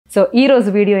So ఈ రోజు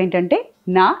video ఏంటంటే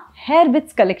నా హెయిర్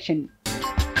బిట్స్ కలెక్షన్.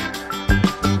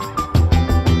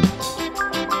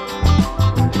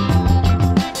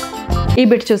 ఈ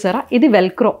బిట్ చూసారా, ఇది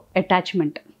వెల్క్రో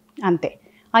అటాచ్మెంట్ అంతే.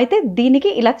 అయితే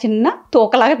దీనికి ఇలా చిన్న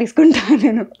తోకలాగా తీసుకుంటాను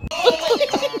నేను.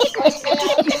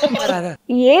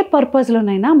 ఏ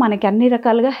పర్పస్లోనైనా మనకి అన్ని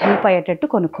రకాలుగా హెల్ప్ అయ్యేటట్టు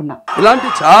కొనుక్కున్నా. ఇలాంటి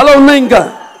చాలా ఉన్నాయి, ఇంకా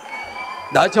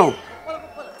దాచాం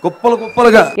కుప్పలు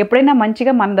కుప్పలుగా. ఎప్పుడైనా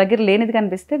మంచిగా మన దగ్గర లేనిది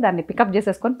కనిపిస్తే దాన్ని పికప్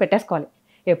చేసేసుకొని పెట్టేసుకోవాలి.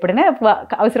 ఎప్పుడైనా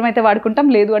అవసరమైతే వాడుకుంటాం,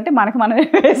 లేదు అంటే మనకు మనం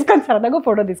వేసుకొని సరదాగా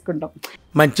ఫోటో తీసుకుంటాం.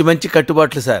 మంచి మంచి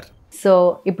కట్టుబాట్లు సార్. సో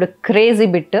ఇప్పుడు క్రేజీ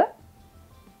బిట్.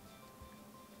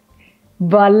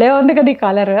 భలే ఉంది కదా ఈ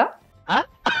colour.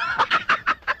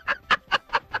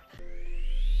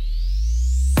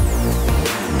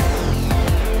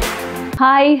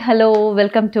 Hi, hello,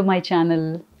 welcome to my channel.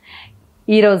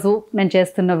 ఈరోజు నేను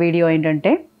చేస్తున్న వీడియో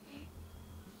ఏంటంటే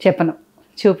చెప్పను,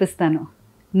 చూపిస్తాను.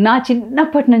 నా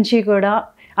చిన్నప్పటి నుంచి కూడా,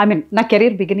 నా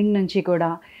కెరీర్ బిగినింగ్ నుంచి కూడా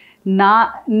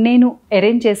నేను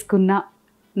అరేంజ్ చేసుకున్న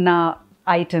నా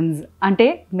ఐటమ్స్, అంటే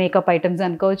మేకప్ ఐటమ్స్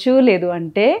అనుకోవచ్చు, లేదు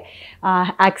అంటే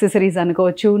యాక్సెసరీస్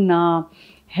అనుకోవచ్చు, నా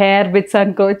హెయిర్ బిట్స్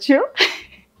అనుకోవచ్చు.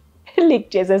 లీక్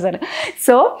చేసేసాను.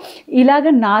 సో ఇలాగ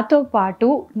నాతో పాటు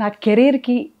నా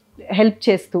కెరీర్కి హెల్ప్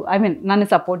చేస్తూ, నన్ను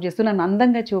సపోర్ట్ చేస్తూ, నన్ను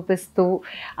అందంగా చూపిస్తూ,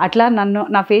 అట్లా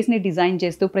నా ఫేస్ని డిజైన్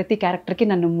చేస్తూ, ప్రతి క్యారెక్టర్కి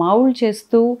నన్ను మౌల్డ్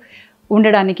చేస్తూ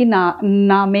ఉండడానికి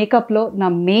నా మేకప్లో నా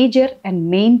మేజర్ అండ్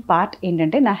మెయిన్ పార్ట్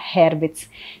ఏంటంటే నా హెయిర్ బిట్స్.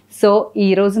 సో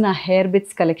ఈరోజు నా హెయిర్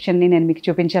బిట్స్ కలెక్షన్ని నేను మీకు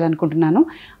చూపించాలనుకుంటున్నాను.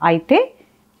 అయితే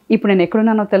ఇప్పుడు నేను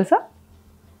ఎక్కడున్నానో తెలుసా?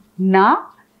 నా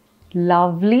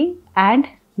లవ్లీ అండ్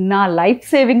నా లైఫ్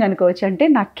సేవింగ్ అనుకోవచ్చు, అంటే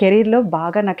నా కెరీర్లో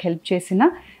బాగా నాకు హెల్ప్ చేసిన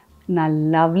నా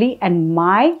lovely and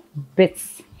my bits,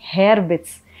 hair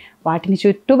bits, వాటిని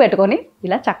చుట్టూ పెట్టుకొని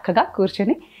ఇలా చక్కగా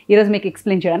కూర్చొని ఈరోజు మీకు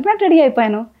ఎక్స్ప్లెయిన్ చేయడానికి నేను రెడీ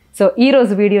అయిపోయాను. సో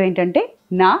ఈరోజు వీడియో ఏంటంటే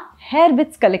నా hair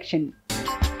bits collection.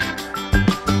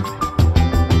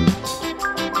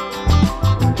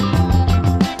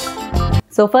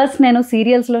 So first నేను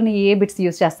సీరియల్స్లోని ఏ బిట్స్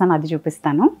యూజ్ చేస్తానో అది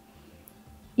చూపిస్తాను.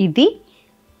 ఇది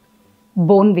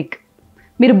బోన్ విగ్.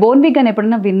 మీరు బోన్ విగ్ అని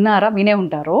ఎప్పుడైనా వినే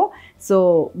ఉంటారో. సో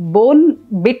బోన్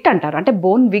బిట్ అంటారు, అంటే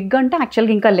బోన్ విగ్ అంటే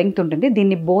యాక్చువల్గా ఇంకా లెంగ్త్ ఉంటుంది,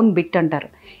 దీన్ని బోన్ బిట్ అంటారు.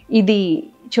 ఇది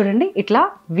చూడండి, ఇట్లా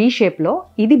వి షేప్లో,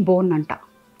 ఇది బోన్ అంట.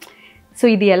 సో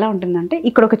ఇది ఎలా ఉంటుందంటే,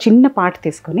 ఇక్కడ ఒక చిన్న పార్ట్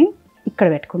తీసుకొని ఇక్కడ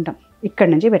పెట్టుకుంటాం, ఇక్కడ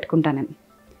నుంచి పెట్టుకుంటాను నేను.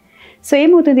 సో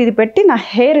ఏమవుతుంది, ఇది పెట్టి నా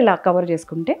హెయిర్ ఇలా కవర్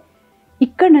చేసుకుంటే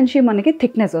ఇక్కడ నుంచి మనకి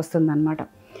థిక్నెస్ వస్తుందన్నమాట.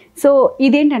 సో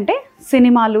ఇదేంటంటే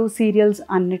సినిమాలు, సీరియల్స్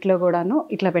అన్నిట్లో కూడాను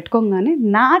ఇట్లా పెట్టుకోగానే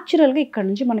న్యాచురల్గా ఇక్కడ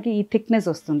నుంచి మనకి ఈ థిక్నెస్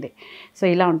వస్తుంది. సో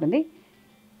ఇలా ఉంటుంది.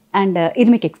 అండ్ ఇది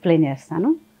మీకు ఎక్స్ప్లెయిన్ చేస్తాను.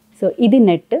 సో ఇది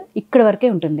నెట్ ఇక్కడ వరకే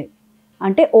ఉంటుంది,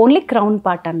 అంటే ఓన్లీ క్రౌన్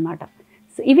పార్ట్ అనమాట.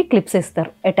 సో ఇవి క్లిప్స్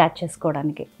ఇస్తారు అటాచ్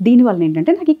చేసుకోవడానికి. దీనివల్ల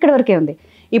ఏంటంటే నాకు ఇక్కడ వరకే ఉంది.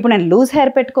 ఇప్పుడు నేను లూజ్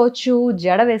హెయిర్ పెట్టుకోవచ్చు,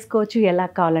 జడ వేసుకోవచ్చు, ఎలా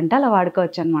కావాలంటే అలా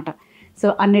వాడుకోవచ్చు అనమాట. సో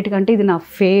అన్నిటికంటే ఇది నా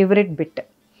ఫేవరెట్ బిట్.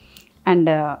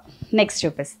 అండ్ నెక్స్ట్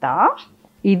చూపిస్తా.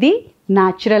 ఇది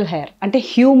న్యాచురల్ హెయిర్, అంటే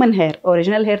హ్యూమన్ హెయిర్.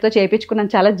 ఒరిజినల్ హెయిర్తో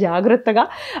చేయించుకున్నాను చాలా జాగ్రత్తగా.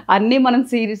 అన్నీ మనం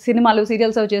సినిమాలు,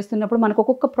 సీరియల్స్ అవి చేస్తున్నప్పుడు మనకు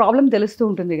ఒక్కొక్క ప్రాబ్లం తెలుస్తూ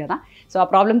ఉంటుంది కదా. సో ఆ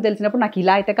ప్రాబ్లం తెలిసినప్పుడు నాకు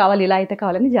ఇలా అయితే కావాలి, ఇలా అయితే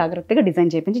కావాలని జాగ్రత్తగా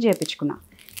డిజైన్ చేయించుకున్నా.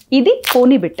 ఇది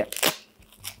పోనీ బిట్.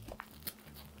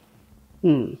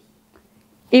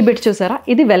 ఈ బిట్ చూసారా,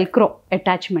 ఇది వెల్క్రో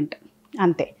అటాచ్మెంట్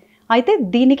అంతే. అయితే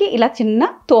దీనికి ఇలా చిన్న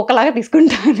తోకలాగా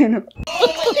తీసుకుంటాను నేను.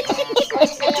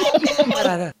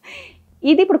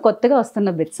 ఇది ఇప్పుడు కొత్తగా వస్తున్న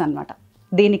బిట్స్ అనమాట.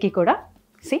 దీనికి కూడా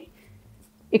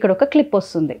ఇక్కడ ఒక క్లిప్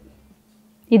వస్తుంది.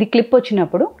 ఇది క్లిప్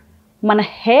వచ్చినప్పుడు మన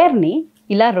హెయిర్ని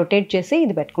ఇలా రొటేట్ చేసి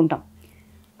ఇది పెట్టుకుంటాం.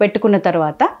 పెట్టుకున్న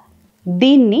తర్వాత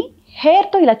దీన్ని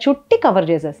హెయిర్తో ఇలా చుట్టి కవర్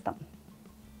చేసేస్తాం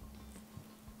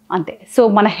అంతే. సో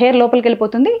మన హెయిర్ లోపలికి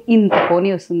వెళ్ళిపోతుంది, ఇంత పోనీ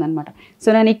వస్తుంది అనమాట. సో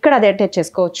నేను ఇక్కడ అది అటాచ్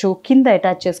చేసుకోవచ్చు, కింద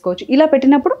అటాచ్ చేసుకోవచ్చు. ఇలా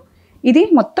పెట్టినప్పుడు ఇది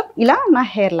మొత్తం ఇలా నా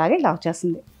హెయిర్ లాగా ఇలా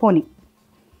వచ్చేస్తుంది పోనీ.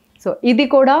 సో ఇది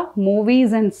కూడా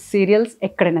మూవీస్ అండ్ సీరియల్స్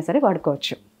ఎక్కడైనా సరే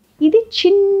వాడుకోవచ్చు. ఇది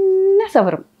చిన్న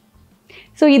సవరం.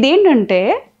 సో ఇదేంటంటే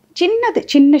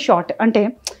చిన్న షార్ట్, అంటే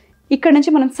ఇక్కడ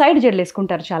నుంచి మనం సైడ్ జడలు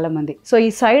వేసుకుంటారు చాలామంది. సో ఈ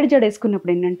సైడ్ జడ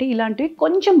వేసుకున్నప్పుడు ఏంటంటే ఇలాంటివి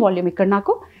కొంచెం వాల్యూమ్, ఇక్కడ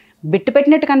నాకు బిట్టు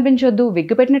పెట్టినట్టు కనిపించొద్దు,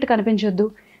 విగ్గు పెట్టినట్టు కనిపించొద్దు,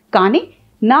 కానీ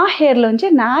నా హెయిర్లోంచి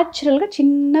న్యాచురల్గా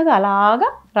చిన్నగా అలాగా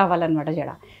రావాలన్నమాట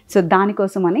జడ. సో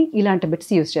దానికోసమని ఇలాంటి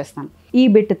బిట్స్ యూజ్ చేస్తాను. ఈ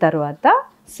బిట్ తర్వాత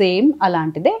సేమ్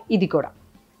అలాంటిదే ఇది కూడా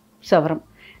సవరం.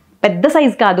 పెద్ద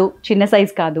సైజు కాదు, చిన్న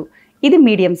సైజు కాదు, ఇది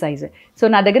మీడియం సైజు. సో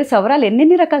నా దగ్గర సవరాలు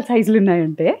ఎన్నెన్ని రకాల సైజులు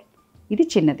ఉన్నాయంటే ఇది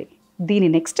చిన్నది, దీని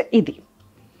నెక్స్ట్ ఇది,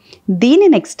 దీని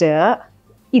నెక్స్ట్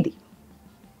ఇది.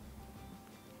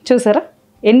 చూసారా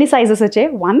ఎన్ని సైజెస్ వచ్చాయి?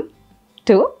 1,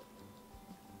 2,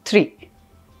 3.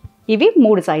 ఇవి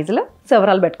 3 సైజులు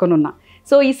సవరాలు పెట్టుకొని ఉన్నా.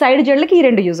 సో ఈ సైడ్ జడలకి ఈ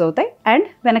 2 యూజ్ అవుతాయి, అండ్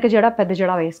వెనక జడ పెద్ద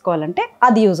జడ వేసుకోవాలంటే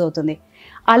అది యూజ్ అవుతుంది.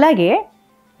 అలాగే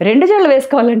 2 జడలు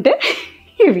వేసుకోవాలంటే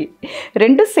ఇవి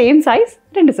 2 సేమ్ సైజ్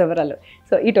 2 సవరాలు.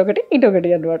 సో ఇటొకటి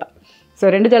అనమాట. సో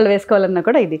 2 జడలు వేసుకోవాలన్నా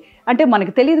కూడా ఇది. అంటే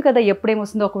మనకు తెలియదు కదా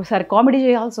ఎప్పుడేమొస్తుందో. ఒక్కొక్కసారి కామెడీ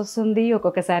చేయాల్సి వస్తుంది,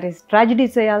 ఒక్కొక్కసారి ట్రాజడీ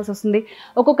చేయాల్సి వస్తుంది,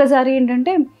 ఒక్కొక్కసారి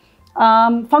ఏంటంటే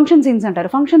ఫంక్షన్ సీన్స్ అంటారు.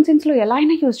 ఫంక్షన్ సీన్స్లో ఎలా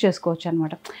అయినా యూజ్ చేసుకోవచ్చు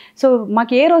అనమాట. సో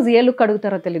మాకు ఏ రోజు ఏ లుక్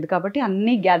అడుగుతారో తెలియదు కాబట్టి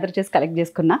అన్నీ గ్యాదర్ చేసి కలెక్ట్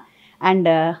చేసుకున్నా. అండ్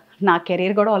నా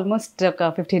కెరీర్ కూడా ఆల్మోస్ట్ ఒక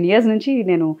 15 years నుంచి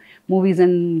నేను మూవీస్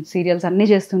అండ్ సీరియల్స్ అన్నీ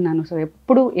చేస్తున్నాను. సో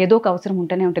ఎప్పుడు ఏదో ఒక అవసరం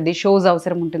ఉంటూనే ఉంటుంది, షోస్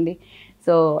అవసరం ఉంటుంది.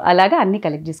 సో అలాగా అన్నీ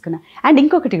కలెక్ట్ చేసుకున్నా. అండ్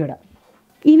ఇంకొకటి కూడా,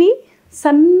 ఇవి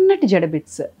సన్నటి జడ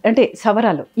బిట్స్ అంటే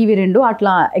సవరాలు. ఇవి 2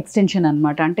 అట్లా ఎక్స్టెన్షన్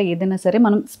అనమాట. అంటే ఏదైనా సరే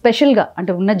మనం స్పెషల్గా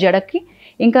అంటే ఉన్న జడకి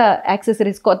ఇంకా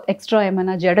యాక్సెసరీస్ ఎక్స్ట్రా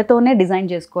ఏమైనా జడతోనే డిజైన్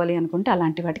చేసుకోవాలి అనుకుంటే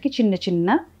అలాంటి వాటికి చిన్న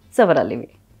చిన్న సవరాలు ఇవి.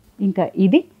 ఇంకా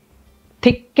ఇది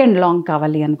థిక్ అండ్ లాంగ్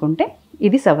కావాలి అనుకుంటే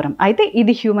ఇది సవరం. అయితే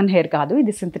ఇది హ్యూమన్ హెయిర్ కాదు,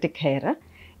 ఇది సింథటిక్ హెయిర్.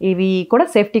 ఇవి కూడా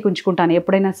సేఫ్టీకి ఉంచుకుంటాను.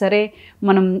 ఎప్పుడైనా సరే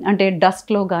మనం అంటే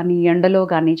డస్ట్లో కానీ ఎండలో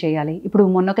కానీ చేయాలి. ఇప్పుడు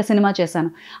మొన్న ఒక సినిమా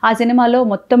చేశాను, ఆ సినిమాలో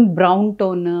మొత్తం బ్రౌన్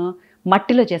టోన్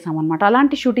మట్టిలో చేసామన్నమాట.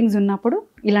 అలాంటి షూటింగ్స్ ఉన్నప్పుడు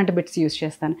ఇలాంటి బిట్స్ యూస్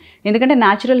చేస్తాను. ఎందుకంటే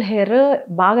న్యాచురల్ హెయిర్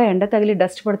బాగా ఎండ తగిలి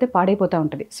డస్ట్ పడితే పాడైపోతూ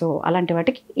ఉంటుంది. సో అలాంటి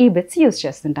వాటికి ఈ బిట్స్ యూస్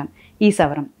చేస్తుంటాను, ఈ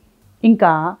సవరం.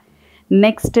 ఇంకా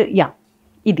నెక్స్ట్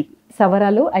ఇది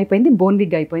సవరాలు అయిపోయింది, బోన్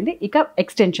విగ్ అయిపోయింది. ఇక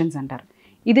ఎక్స్టెన్షన్స్ అంటారు.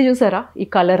 ఇది చూసారా ఈ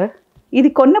కలర్, ఇది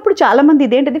కొన్నప్పుడు చాలామంది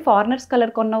ఇదేంటిది ఫారినర్స్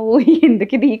కలర్ కొన్నావు,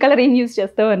 ఎందుకు ఇది ఈ కలర్ ఏం యూస్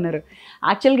చేస్తావు అన్నారు.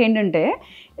 యాక్చువల్గా ఏంటంటే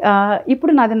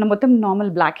ఇప్పుడు నాది మొత్తం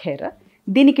నార్మల్ బ్లాక్ హెయిర్,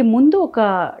 దీనికి ముందు ఒక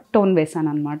టోన్ వేసాను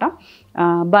అనమాట.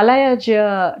 బలాయాజ్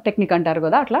టెక్నిక్ అంటారు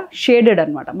కదా, అట్లా షేడెడ్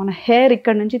అనమాట. మన హెయిర్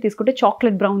ఇక్కడ నుంచి తీసుకుంటే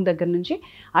చాక్లెట్ బ్రౌన్ దగ్గర నుంచి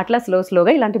అట్లా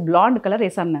స్లోగా ఇలాంటి బ్లాండ్ కలర్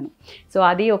వేసాను నేను. సో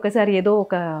అది ఒకసారి ఏదో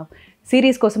ఒక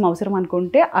సిరీస్ కోసం అవసరం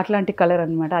అనుకుంటే అట్లాంటి కలర్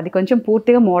అనమాట. అది కొంచెం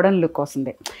పూర్తిగా మోడర్న్ లుక్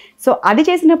వస్తుంది. సో అది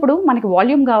చేసినప్పుడు మనకి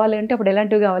వాల్యూమ్ కావాలి అంటే అప్పుడు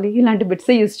ఎలాంటివి కావాలి, ఇలాంటి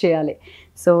బిట్సే యూజ్ చేయాలి.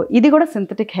 సో ఇది కూడా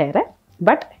సింథటిక్ హెయిర్,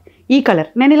 బట్ ఈ కలర్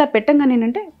నేను ఇలా పెట్టంగానే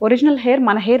ఏంటంటే ఒరిజినల్ హెయిర్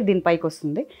మన హెయిర్ దీనిపైకి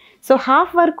వస్తుంది. సో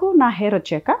హాఫ్ వరకు నా హెయిర్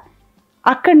వచ్చాక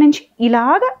అక్కడి నుంచి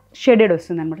ఇలాగా షేడెడ్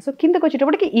వస్తుంది అనమాట. సో కిందకు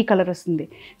వచ్చేటప్పటికి ఈ కలర్ వస్తుంది.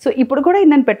 సో ఇప్పుడు కూడా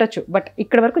నేను పెట్టచ్చు, బట్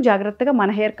ఇక్కడ వరకు జాగ్రత్తగా మన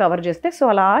హెయిర్ కవర్ చేస్తే సో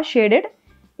అలా షేడెడ్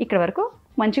ఇక్కడ వరకు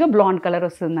మంచిగా బ్లాండ్ కలర్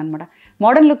వస్తుంది అనమాట.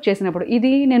 మోడర్న్ లుక్ చేసినప్పుడు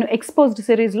ఇది నేను ఎక్స్పోజ్డ్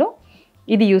సిరీస్లో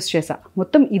ఇది యూస్ చేసా.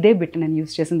 మొత్తం ఇదే బిట్ నేను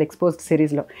యూస్ చేసింది ఎక్స్పోజ్డ్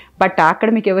సిరీస్లో. బట్ అక్కడ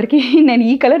మీకు ఎవరికి నేను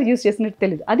ఈ కలర్ యూస్ చేసినట్టు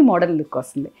తెలియదు, అది మోడర్న్ లుక్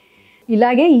వస్తుంది.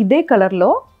 ఇలాగే ఇదే కలర్లో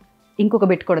ఇంకొక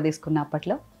బిట్ కూడా తీసుకున్నా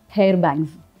అప్పట్లో, హెయిర్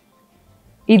బ్యాంగ్స్.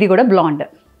 ఇది కూడా బ్లాండ్.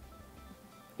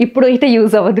 ఇప్పుడు అయితే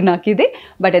యూజ్ అవ్వదు నాకు ఇది,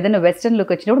 బట్ ఏదైనా వెస్ట్రన్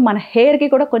లుక్ వచ్చినప్పుడు మన హెయిర్కి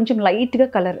కూడా కొంచెం లైట్గా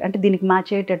కలర్ అంటే దీనికి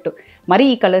మ్యాచ్ అయ్యేటట్టు, మరీ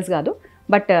ఈ కలర్స్ కాదు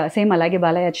బట్ సేమ్ అలాగే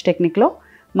బాలయాజ్ టెక్నిక్లో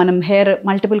మనం హెయిర్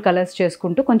మల్టిపుల్ కలర్స్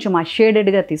చేసుకుంటూ కొంచెం ఆ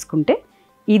షేడెడ్గా తీసుకుంటే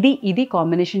ఇది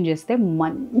కాంబినేషన్ చేస్తే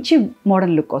మంచి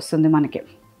మోడర్న్ లుక్ వస్తుంది మనకి.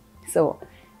 సో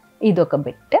ఇదొక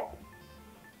బిట్.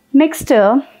 నెక్స్ట్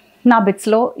నా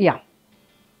బిట్స్లో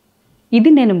ఇది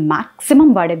నేను మ్యాక్సిమం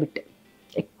వాడే బిట్,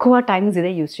 ఎక్కువ టైమ్స్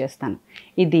ఇదే యూజ్ చేస్తాను.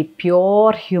 ఇది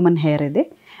ప్యూర్ హ్యూమన్ హెయిర్ ఇది.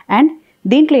 అండ్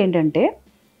దీంట్లో ఏంటంటే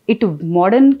ఇటు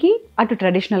మోడర్న్కి అటు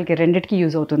ట్రెడిషనల్కి రెండిటికి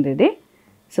యూజ్ అవుతుంది ఇది.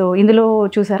 సో ఇందులో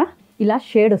చూసారా ఇలా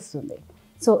షేడ్ వస్తుంది.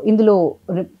 సో ఇందులో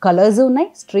కలర్స్ ఉన్నాయి,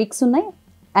 స్ట్రీక్స్ ఉన్నాయి,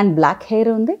 అండ్ బ్లాక్ హెయిర్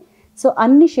ఉంది. సో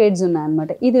అన్ని షేడ్స్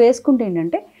ఉన్నాయన్నమాట. ఇది వేసుకుంటే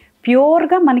ఏంటంటే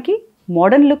ప్యూర్గా మనకి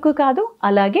మోడర్న్ లుక్ కాదు,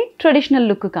 అలాగే ట్రెడిషనల్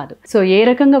లుక్ కాదు. సో ఏ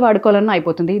రకంగా వాడుకోవాలన్నా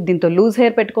అయిపోతుంది. దీంతో లూజ్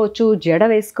హెయిర్ పెట్టుకోవచ్చు, జడ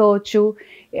వేసుకోవచ్చు,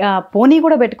 పోనీ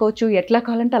కూడా పెట్టుకోవచ్చు, ఎట్లా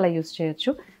కావాలంటే అలా యూస్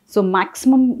చేయొచ్చు. So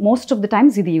maximum most of the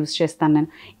times ఇది యూస్ చేస్తాను నేను.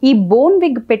 ఈ బోన్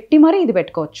విగ్ పెట్టి మరీ ఇది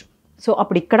పెట్టుకోవచ్చు. సో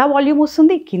అప్పుడు ఇక్కడ వాల్యూమ్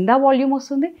వస్తుంది, కింద వాల్యూమ్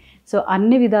వస్తుంది. సో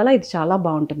అన్ని విధాలా ఇది చాలా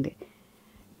బాగుంటుంది.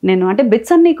 నేను అంటే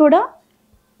బిట్స్ అన్నీ కూడా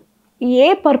ఏ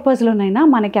పర్పస్లోనైనా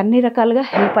మనకి అన్ని రకాలుగా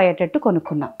హెల్ప్ అయ్యేటట్టు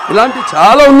కొనుక్కున్నా. ఇలాంటి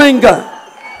చాలా ఉన్నాయి, ఇంకా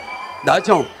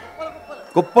దాచాం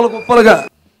కుప్పలుగా.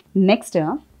 నెక్స్ట్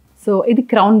సో ఇది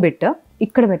క్రౌన్ బిట్,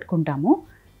 ఇక్కడ పెట్టుకుంటాము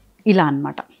ఇలా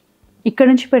అన్నమాట. ఇక్కడ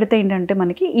నుంచి పెడితే ఏంటంటే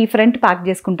మనకి ఈ ఫ్రంట్ ప్యాక్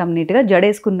చేసుకుంటాం నీట్గా.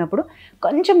 జడేసుకున్నప్పుడు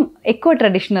కొంచెం ఎక్కువ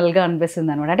ట్రెడిషనల్గా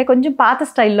అనిపిస్తుంది అనమాట, అంటే కొంచెం పాత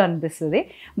స్టైల్లో అనిపిస్తుంది.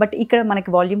 బట్ ఇక్కడ మనకి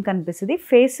వాల్యూమ్ కనిపిస్తుంది.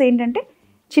 ఫేస్ ఏంటంటే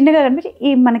చిన్నగా కనిపించి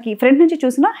ఈ మనకి ఫ్రంట్ నుంచి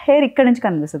చూసినా హెయిర్ ఇక్కడ నుంచి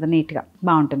కనిపిస్తుంది, నీట్గా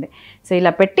బాగుంటుంది. సో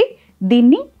ఇలా పెట్టి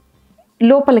దీన్ని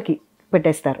లోపలికి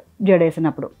పెట్టేస్తారు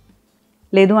జడేసినప్పుడు.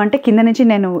 లేదు అంటే కింద నుంచి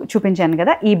నేను చూపించాను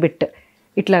కదా ఈ బిట్,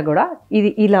 ఇట్లా కూడా ఇది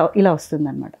ఇలా వస్తుంది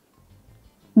అనమాట.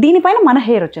 దీనిపైన మన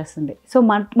హెయిర్ వచ్చేస్తుంది. సో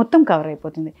మొత్తం కవర్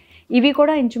అయిపోతుంది. ఇవి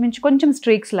కూడా ఇంచుమించు కొంచెం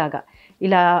స్ట్రీక్స్ లాగా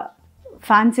ఇలా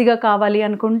ఫ్యాన్సీగా కావాలి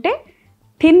అనుకుంటే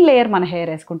థిన్ లేయర్ మన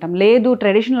హెయిర్ వేసుకుంటాం. లేదు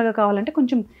ట్రెడిషనల్గా కావాలంటే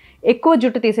కొంచెం ఎక్కువ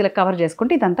జుట్టు తీసి ఇలా కవర్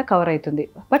చేసుకుంటే ఇదంతా కవర్ అవుతుంది,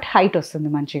 బట్ హైట్ వస్తుంది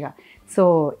మంచిగా. సో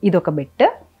ఇదొక బిట్.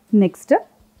 నెక్స్ట్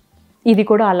ఇది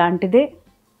కూడా అలాంటిదే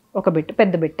ఒక బిట్,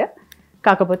 పెద్ద బిట్.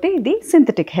 కాకపోతే ఇది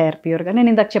సింథటిక్ హెయిర్ ప్యూర్గా. నేను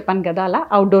ఇందాక చెప్పాను కదా, అలా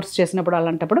అవుట్డోర్స్ చేసినప్పుడు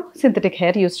అలాంటప్పుడు సింథటిక్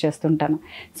హెయిర్ యూస్ చేస్తుంటాను.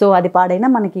 సో అది పాడైనా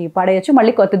మనకి పడేయచ్చు,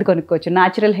 మళ్ళీ కొత్తది కొనుక్కోవచ్చు.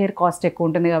 న్యాచురల్ హెయిర్ కాస్ట్ ఎక్కువ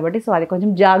ఉంటుంది కాబట్టి సో అది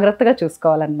కొంచెం జాగ్రత్తగా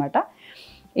చూసుకోవాలన్నమాట.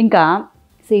 ఇంకా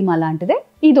సేమ్ అలాంటిదే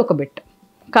ఇది ఒక బిట్,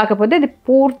 కాకపోతే ఇది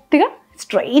పూర్తిగా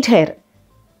స్ట్రైట్ హెయిర్.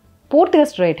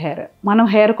 మనం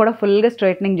హెయిర్ కూడా ఫుల్గా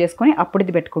స్ట్రైట్నింగ్ చేసుకొని అప్పుడు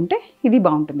ఇది పెట్టుకుంటే ఇది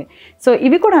బాగుంటుంది. సో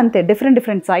ఇవి కూడా అంతే,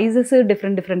 different sizes,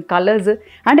 different colours.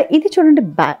 And ఇది చూడండి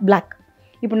బ్లాక్,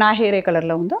 ఇప్పుడు నా హెయిర్ ఏ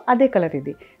కలర్లో ఉందో అదే కలర్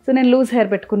ఇది. సో నేను లూజ్ హెయిర్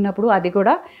పెట్టుకున్నప్పుడు అది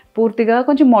కూడా పూర్తిగా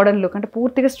కొంచెం మోడర్న్ లుక్, అంటే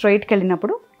పూర్తిగా స్ట్రైట్కి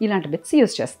వెళ్ళినప్పుడు ఇలాంటి బిట్స్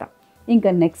యూస్ చేస్తాం. ఇంకా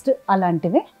నెక్స్ట్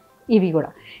అలాంటివే ఇవి కూడా.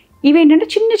 ఇవి ఏంటంటే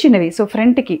చిన్నవి. సో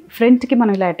ఫ్రంట్కి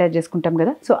మనం ఇలా అటాచ్ చేసుకుంటాం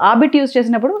కదా, సో ఆ బిట్ యూస్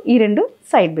చేసినప్పుడు ఈ 2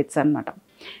 సైడ్ బిట్స్ అనమాట.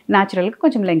 న్యాచురల్గా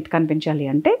కొంచెం లెంగ్త్ కనిపించాలి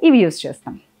అంటే ఇవి యూస్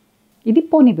చేస్తాం. ఇది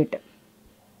పోనీ బిట్.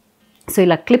 సో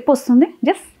ఇలా క్లిప్ వస్తుంది,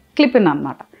 జస్ట్ క్లిప్ ఇన్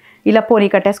అనమాట. ఇలా పోనీ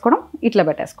కట్టేసుకోవడం, ఇట్లా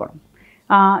పెట్టేసుకోవడం.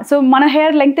 సో మన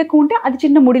హెయిర్ లెంగ్త్ ఎక్కువ ఉంటే అది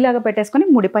చిన్న ముడిలాగా పెట్టేసుకొని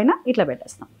ముడి పైన ఇట్లా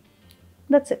పెట్టేస్తాం.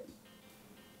 That's it.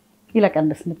 ఇలా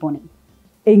కనిపిస్తుంది పోనీ.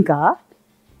 ఇంకా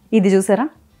ఇది చూసారా,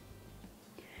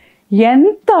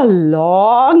 ఎంత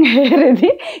లాంగ్ హెయిర్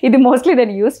ఇది మోస్ట్లీ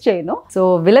నేను యూస్ చేయను. సో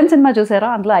విలన్ సినిమా చూసారా,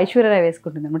 అందులో ఐశ్వర్యరాయ్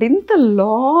వేసుకుంటుంది అనమాట ఇంత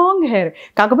లాంగ్ హెయిర్.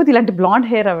 కాకపోతే ఇలాంటి బ్లాండ్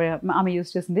హెయిర్ ఆమె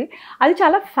యూస్ చేసింది, అది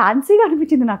చాలా ఫ్యాన్సీగా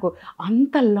అనిపించింది నాకు.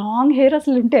 అంత లాంగ్ హెయిర్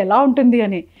అసలు ఉంటే ఎలా ఉంటుంది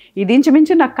అని. ఇది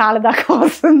ఇంచుమించు నాకు కాళ్ళ దాకా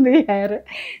వస్తుంది హెయిర్.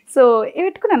 సో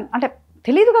పెట్టుకున్నాను, అంటే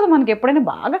తెలియదు కదా మనకి, ఎప్పుడైనా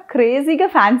బాగా క్రేజీగా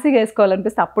ఫ్యాన్సీగా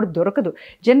వేసుకోవాలనిపిస్తే అప్పుడు దొరకదు.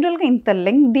 జనరల్గా ఇంత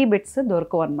లెంగ్తీ బిట్స్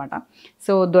దొరకవు అనమాట.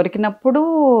 సో దొరికినప్పుడు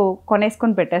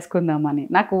కొనేసుకొని పెట్టేసుకుందామని.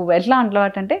 నాకు ఎట్లా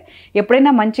అలవాటు అంటే,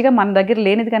 ఎప్పుడైనా మంచిగా మన దగ్గర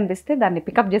లేనిది కనిపిస్తే దాన్ని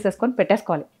పికప్ చేసేసుకొని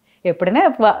పెట్టేసుకోవాలి. ఎప్పుడైనా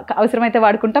అవసరమైతే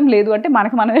వాడుకుంటాం, లేదు అంటే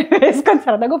మనకు మనం వేసుకొని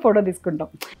సరదాగా ఫోటో తీసుకుంటాం.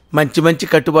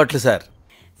 మంచి కట్టుబాట్లు సార్.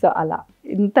 సో అలా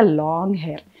ఇంత లాంగ్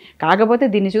హెయిర్. కాకపోతే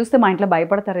దీన్ని చూస్తే మా ఇంట్లో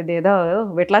భయపడతారు, ఇదేదో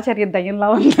విట్లాచార్య దయ్యంలా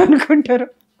ఉంది అనుకుంటారు.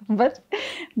 బట్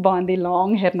బాగుంది,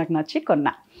 లాంగ్ హెయిర్ నాకు నచ్చి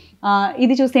కొన్నా.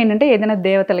 ఇది చూస్తే ఏంటంటే ఏదైనా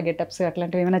దేవతల గెటప్స్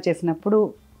అట్లాంటివి ఏమైనా చేసినప్పుడు,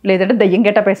 లేదంటే దయ్యం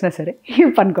గెటప్ వేసినా సరే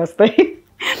ఇవి పనికొస్తాయి.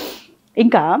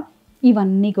 ఇంకా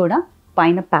ఇవన్నీ కూడా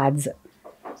పైన ప్యాడ్స్.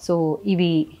 సో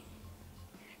ఇవి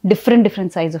డిఫరెంట్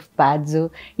సైజ్ ఆఫ్ ప్యాడ్స్,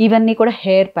 ఇవన్నీ కూడా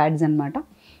హెయిర్ ప్యాడ్స్ అనమాట.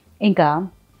 ఇంకా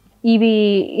ఇవి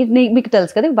మీకు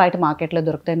తెలుసు కదా, బయట మార్కెట్లో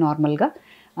దొరుకుతాయి నార్మల్గా.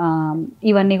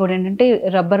 ఇవన్నీ కూడా ఏంటంటే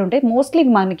రబ్బర్ ఉంటాయి, మోస్ట్లీ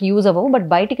మనకి యూజ్ అవ్వవు, బట్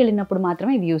బయటికి వెళ్ళినప్పుడు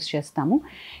మాత్రమే ఇవి యూజ్ చేస్తాము.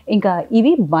 ఇంకా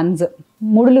ఇవి బన్స్,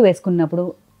 ముడులు వేసుకున్నప్పుడు,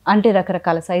 అంటే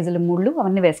రకరకాల సైజుల ముళ్ళు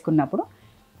అవన్నీ వేసుకున్నప్పుడు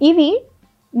ఇవి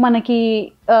మనకి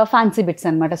ఫ్యాన్సీ బిట్స్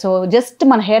అనమాట. సో జస్ట్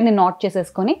మన హెయిర్ని నాట్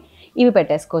చేసేసుకొని ఇవి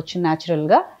పెట్టేసుకోవచ్చు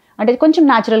న్యాచురల్గా, అంటే కొంచెం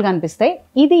న్యాచురల్గా అనిపిస్తాయి.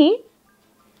 ఇది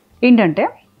ఏంటంటే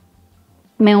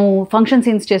మేము ఫంక్షన్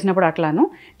సీన్స్ చేసినప్పుడు అట్లాను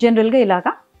జనరల్గా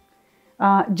ఇలాగా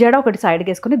జడ ఒకటి సైడ్కి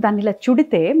వేసుకొని దాన్ని ఇలా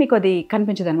చుడితే మీకు అది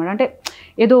కనిపించదు అనమాట. అంటే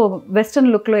ఏదో వెస్ట్రన్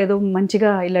లుక్లో ఏదో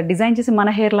మంచిగా ఇలా డిజైన్ చేసి మన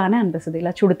హెయిర్ లానే అనిపిస్తుంది.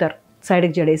 ఇలా చుడతారు,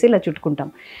 సైడ్కి జడేసి ఇలా చుట్టుకుంటాం.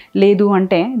 లేదు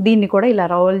అంటే దీన్ని కూడా ఇలా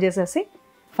రోల్ చేసేసి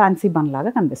ఫ్యాన్సీ బన్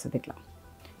లాగా కనిపిస్తుంది ఇట్లా.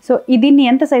 సో దీన్ని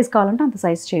ఎంత సైజ్ కావాలంటే అంత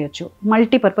సైజ్ చేయొచ్చు,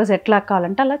 మల్టీపర్పస్ ఎట్లా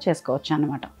కావాలంటే అలా చేసుకోవచ్చు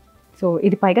అనమాట. సో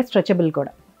ఇది పైగా స్ట్రెచబుల్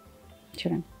కూడా,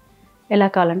 చూడండి ఎలా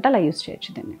కావాలంటే అలా యూజ్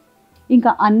చేయొచ్చు దీన్ని.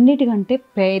 ఇంకా అన్నిటికంటే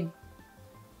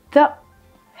పెద్ద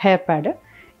హెయిర్ ప్యాడ్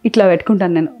ఇట్లా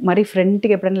పెట్టుకుంటాను నేను, మరి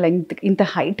ఫ్రంట్కి ఎప్పుడైనా లెంగ్త్ ఇంత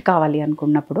హైట్ కావాలి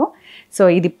అనుకున్నప్పుడు. సో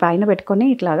ఇది పైన పెట్టుకొని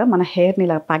ఇట్లాగా మన హెయిర్ని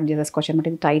ఇలా ప్యాక్ చేసేసుకోవచ్చు అనమాట,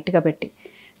 ఇది టైట్గా పెట్టి.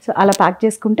 సో అలా ప్యాక్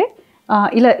చేసుకుంటే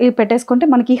ఇలా పెట్టేసుకుంటే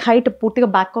మనకి హైట్ పూర్తిగా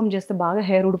బ్యాక్ కామ్ చేస్తే బాగా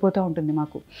హెయిర్ ఊడిపోతూ ఉంటుంది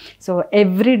మాకు. సో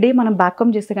ఎవ్రీడే మనం బ్యాక్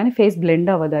కామ్ చేస్తే కానీ ఫేస్ బ్లెండ్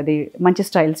అవ్వదు, అది మంచి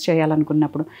స్టైల్స్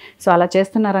చేయాలనుకున్నప్పుడు. సో అలా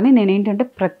చేస్తున్నారని నేనేంటంటే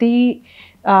ప్రతి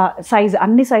సైజ్,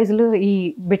 అన్ని సైజులు ఈ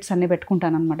బిట్స్ అన్నీ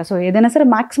పెట్టుకుంటాను అనమాట. సో ఏదైనా సరే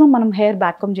మ్యాక్సిమం మనం హెయిర్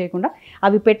బ్యాక్ కామ్ చేయకుండా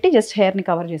అవి పెట్టి జస్ట్ హెయిర్ని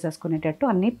కవర్ చేసేసుకునేటట్టు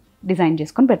అన్నీ డిజైన్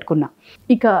చేసుకొని పెట్టుకున్నా.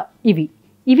 ఇక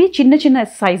ఇవి చిన్న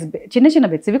సైజ్ చిన్న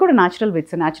బిట్స్, ఇవి కూడా న్యాచురల్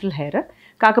బిట్స్, న్యాచురల్ హెయిర్.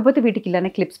 కాకపోతే వీటికి ఇలానే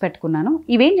క్లిప్స్ పెట్టుకున్నాను.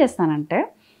 ఇవేం చేస్తానంటే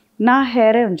నా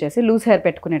హెయిరే ఉంచేసి లూజ్ హెయిర్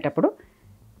పెట్టుకునేటప్పుడు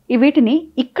వీటిని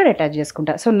ఇక్కడ అటాచ్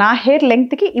చేసుకుంటా. సో నా హెయిర్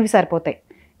లెంగ్త్కి ఇవి సరిపోతాయి.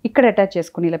 ఇక్కడ అటాచ్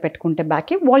చేసుకుని ఇలా పెట్టుకుంటే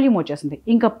బ్యాక్కి వాల్యూమ్ వచ్చేసింది.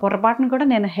 ఇంకా పొరపాటును కూడా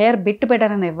నేను హెయిర్ బిట్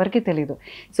పెట్టానని ఎవరికీ తెలియదు.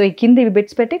 సో ఈ కింద ఇవి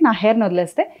బిట్స్ పెట్టి నా హెయిర్ని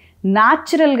వదిలేస్తే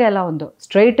న్యాచురల్గా ఎలా ఉందో,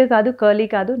 స్ట్రైట్ కాదు, కర్లీ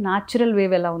కాదు, న్యాచురల్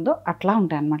వేవ్ ఎలా ఉందో అట్లా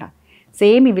ఉంటాయి అన్నమాట.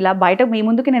 సేమ్ ఇవి ఇలా బయట మీ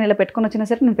ముందుకి నేను ఇలా పెట్టుకుని వచ్చినా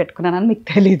సరే నేను పెట్టుకున్నానని మీకు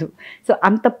తెలీదు. సో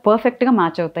అంత పర్ఫెక్ట్గా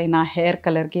మ్యాచ్ అవుతాయి నా హెయిర్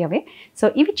కలర్కి అవే. సో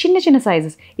ఇవి చిన్న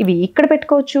సైజెస్, ఇవి ఇక్కడ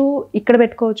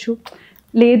పెట్టుకోవచ్చు,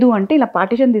 లేదు అంటే ఇలా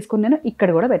పార్టిషన్ తీసుకుని నేను ఇక్కడ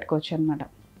కూడా పెట్టుకోవచ్చు అనమాట.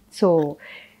 సో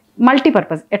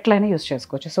మల్టీపర్పస్ ఎట్లయినా యూస్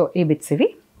చేసుకోవచ్చు. సో ఈ బిట్స్ ఇవి.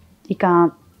 ఇక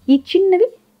ఈ చిన్నవి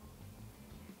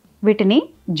వీటిని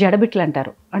జడబిట్లు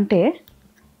అంటారు. అంటే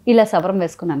ఇలా సవరం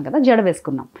వేసుకున్నాను కదా, జడ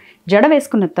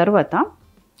వేసుకున్న తర్వాత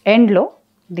ఎండ్లో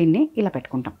దీన్ని ఇలా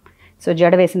పెట్టుకుంటాం. సో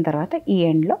జడ వేసిన తర్వాత ఈ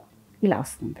ఎండ్లో ఇలా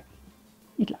వస్తుంది.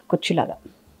 ఇట్లా కుర్చీలాగా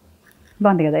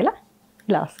బాగుంది కదా, ఇలా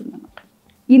ఇలా వస్తుంది అన్నమాట.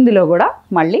 ఇందులో కూడా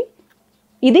మళ్ళీ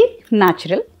ఇది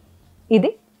న్యాచురల్, ఇది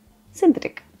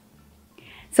సింథటిక్.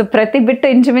 సో ప్రతి బిట్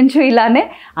ఇంచుమించు ఇలానే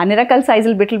అన్ని రకాల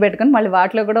సైజులు బిట్లు పెట్టుకుని మళ్ళీ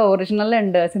వాటిలో కూడా ఒరిజినల్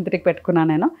అండ్ సింథటిక్ పెట్టుకున్నాను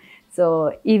నేను. సో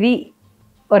ఇది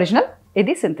ఒరిజినల్,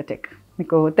 ఇది సింథటిక్.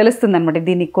 మీకు తెలుస్తుంది అనమాట,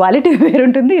 దీని క్వాలిటీ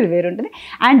వేరుంటుంది, ఇది వేరుంటుంది.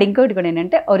 అండ్ ఇంకోటి కూడా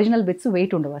ఏంటంటే ఒరిజినల్ బిట్స్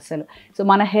వెయిట్ ఉండవు అసలు. సో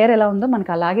మన హెయిర్ ఎలా ఉందో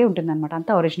మనకు అలాగే ఉంటుంది అనమాట,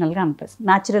 అంతా ఒరిజినల్గా అనిపిస్తుంది,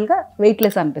 న్యాచురల్గా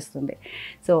వెయిట్లెస్ అనిపిస్తుంది.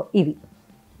 సో ఇది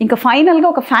ఇంకా ఫైనల్గా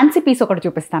ఒక ఫ్యాన్సీ పీస్ ఒకటి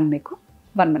చూపిస్తాను మీకు,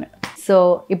 1 minute. సో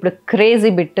ఇప్పుడు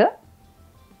క్రేజీ బిట్,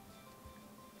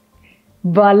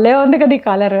 భలే ఉంది కదా ఈ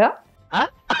కలర్.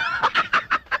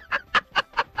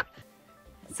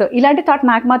 సో ఇలాంటి థాట్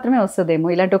నాకు మాత్రమే వస్తుందేమో,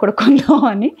 ఇలాంటి ఒకటి కొందాం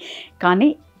అని, కానీ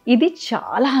ఇది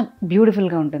చాలా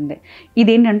బ్యూటిఫుల్గా ఉంటుంది.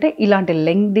 ఇదేంటంటే ఇలాంటి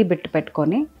లెంగ్దీ బిట్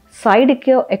పెట్టుకొని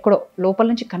సైడ్కి ఎక్కడో లోపల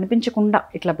నుంచి కనిపించకుండా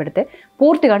ఇట్లా పెడితే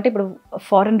పూర్తిగా, అంటే ఇప్పుడు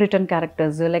ఫారెన్ రిటర్న్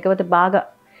క్యారెక్టర్స్ లేకపోతే బాగా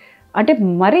అంటే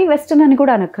మరీ వెస్టర్న్ అని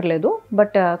కూడా అనక్కర్లేదు,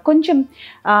 బట్ కొంచెం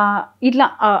ఇట్లా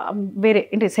వేరే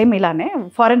అంటే సేమ్ ఇలానే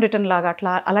ఫారెన్ రిటర్న్ లాగా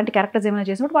అట్లా అలాంటి క్యారెక్టర్స్ ఏమైనా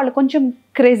చేసినప్పుడు వాళ్ళు కొంచెం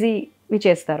క్రేజీవి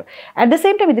చేస్తారు. అట్ ద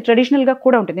సేమ్ టైం ఇది ట్రెడిషనల్గా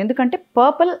కూడా ఉంటుంది, ఎందుకంటే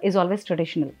పర్పుల్ ఈజ్ ఆల్వేస్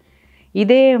ట్రెడిషనల్.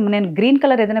 ఇదే నేను గ్రీన్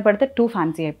కలర్ ఏదైనా పెడితే టూ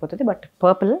ఫ్యాన్సీ అయిపోతుంది, బట్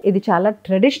పర్పుల్ ఇది చాలా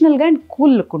ట్రెడిషనల్గా అండ్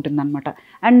కూల్ లుక్ ఉంటుంది అనమాట.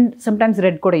 అండ్ సమ్టైమ్స్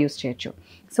రెడ్ కూడా యూస్ చేయొచ్చు.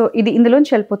 సో ఇది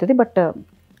ఇందులోంచి వెళ్ళిపోతుంది, బట్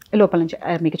లోపల నుంచి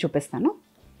మీకు చూపిస్తాను.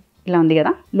 ఇలా ఉంది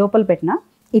కదా, లోపల పెట్టిన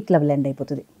ఇట్లా బ్లెండ్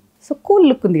అయిపోతుంది. సో కూల్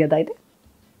లుక్ ఉంది కదా, ఇది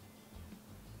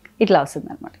ఇట్లా వస్తుంది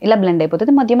అనమాట, ఇలా బ్లెండ్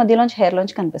అయిపోతుంది, మధ్యలోంచి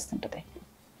హెయిర్లోంచి కనిపిస్తుంటుంది.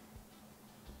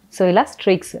 సో ఇలా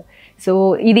స్ట్రీక్స్. సో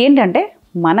ఇదేంటంటే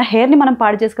మన హెయిర్ని మనం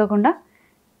పాడు చేసుకోకుండా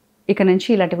ఇక నుంచి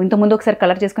ఇలాంటివి, ఇంతకుముందు ఒకసారి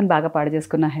కలర్ చేసుకొని బాగా పాడు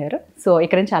చేసుకున్న హెయిర్, సో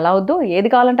ఇక్కడ నుంచి అలా వద్దు, ఏది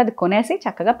కావాలంటే అది కొనేసి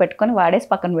చక్కగా పెట్టుకొని వాడేసి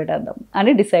పక్కన పెట్టేద్దాం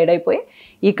అని డిసైడ్ అయిపోయి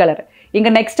ఈ కలర్.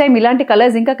 ఇంకా నెక్స్ట్ టైం ఇలాంటి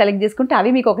కలర్స్ ఇంకా కలెక్ట్ చేసుకుంటే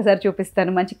అవి మీకు ఒకసారి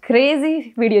చూపిస్తాను, మంచి క్రేజీ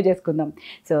వీడియో చేసుకుందాం.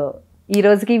 సో ఈ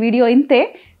రోజుకి ఈ వీడియో ఇంతే.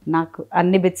 నాకు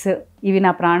అన్ని బిట్స్ ఇవి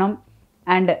నా ప్రాణం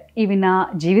అండ్ ఇవి నా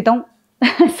జీవితం.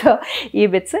 సో ఈ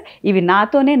బిట్స్ ఇవి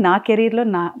నాతోనే నా కెరీర్లో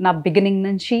నా బిగినింగ్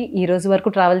నుంచి ఈ రోజు వరకు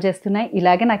ట్రావెల్ చేస్తున్నాయి,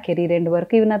 ఇలాగే నా కెరీర్ ఎండ్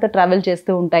వరకు ఇవి నాతో ట్రావెల్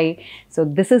చేస్తూ ఉంటాయి. So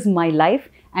this is my life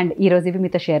and ఈరోజు ఇవి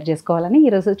మీతో షేర్ చేసుకోవాలని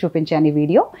ఈరోజు చూపించాను ఈ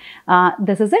video.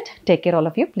 This is it. Take care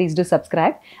all of you. Please do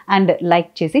subscribe and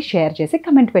like చేసి షేర్ చేసి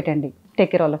కమెంట్ పెట్టండి.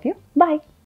 Take care all of you. Bye.